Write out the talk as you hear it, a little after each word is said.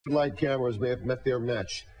Light cameras may have met their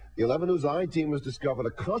match. The 11 News I-Team has discovered a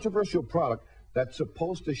controversial product that's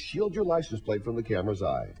supposed to shield your license plate from the camera's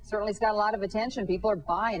eye. Certainly it's got a lot of attention. People are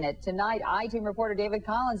buying it. Tonight, I-Team reporter David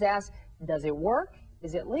Collins asks, does it work?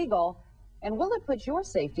 Is it legal? And will it put your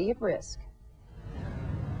safety at risk?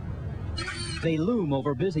 They loom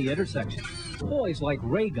over busy intersections. Toys like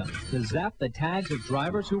ray guns to zap the tags of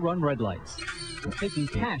drivers who run red lights. Taking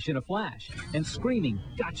cash in a flash and screaming,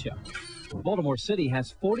 "Gotcha!" Baltimore City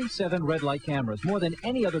has 47 red light cameras, more than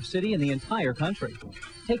any other city in the entire country,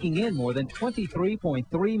 taking in more than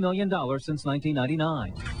 $23.3 million since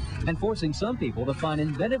 1999, and forcing some people to find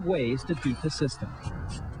inventive ways to beat the system.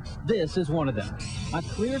 This is one of them, a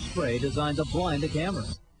clear spray designed to blind the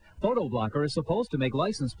cameras. Photoblocker is supposed to make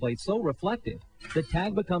license plates so reflective the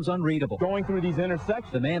tag becomes unreadable. Going through these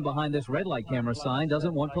intersections, The man behind this red light camera sign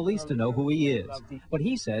doesn't want police to know who he is, but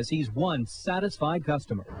he says he's one satisfied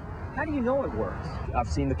customer. how do you know it works? I've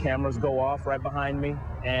seen the cameras go off right behind me,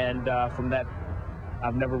 and from that,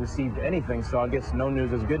 I've never received anything, so I guess no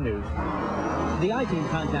news is good news. The I-Team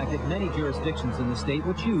contacted many jurisdictions in the state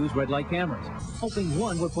which use red light cameras, hoping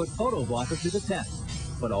one would put Photoblocker to the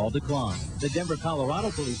test, but all declined. The Denver, Colorado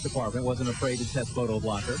Police Department wasn't afraid to test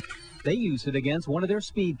Photoblocker. They used it against one of their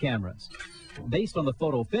speed cameras. Based on the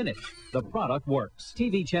photo finish, the product works.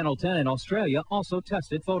 TV Channel 10 in Australia also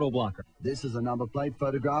tested Photoblocker. This is a number plate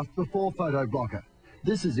photographed before Photoblocker.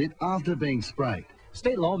 This is it after being sprayed.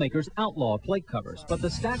 State lawmakers outlaw plate covers, but the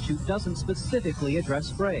statute doesn't specifically address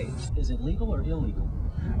sprays. Is it legal or illegal?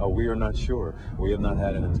 We are not sure. We have not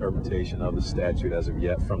had an interpretation of the statute as of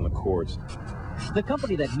yet from the courts. The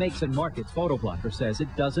company that makes and markets Photoblocker says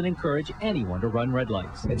it doesn't encourage anyone to run red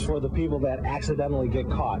lights. It's for the people that accidentally get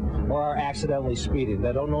caught or are accidentally speeding.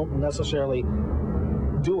 They don't necessarily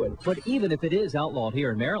do it. But even if it is outlawed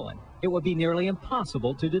here in Maryland, it would be nearly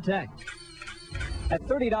impossible to detect. At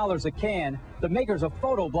 $30 a can, the makers of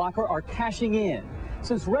Photoblocker are cashing in.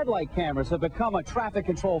 Since red light cameras have become a traffic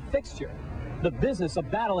control fixture, the business of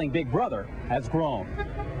battling Big Brother has grown.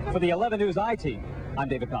 For the 11 News I-Team, I'm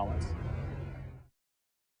David Collins.